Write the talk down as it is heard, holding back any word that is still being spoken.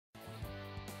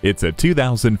It's a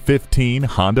 2015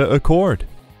 Honda Accord.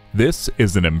 This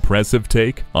is an impressive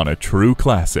take on a true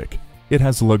classic. It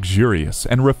has luxurious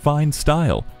and refined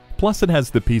style, plus it has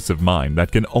the peace of mind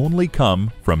that can only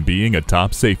come from being a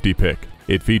top safety pick.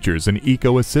 It features an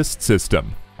Eco Assist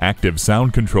system, active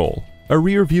sound control, a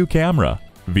rear view camera,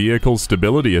 vehicle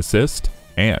stability assist,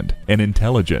 and an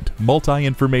intelligent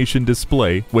multi-information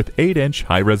display with 8-inch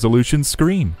high-resolution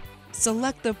screen.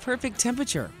 Select the perfect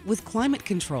temperature with climate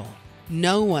control.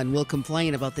 No one will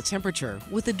complain about the temperature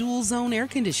with the dual zone air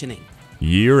conditioning.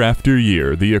 Year after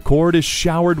year, the Accord is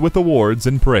showered with awards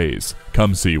and praise.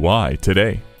 Come see why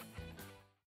today.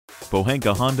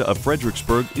 Pohanka Honda of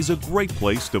Fredericksburg is a great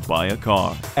place to buy a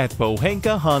car. At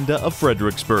Pohanka Honda of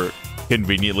Fredericksburg,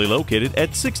 conveniently located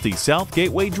at 60 South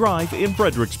Gateway Drive in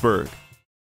Fredericksburg.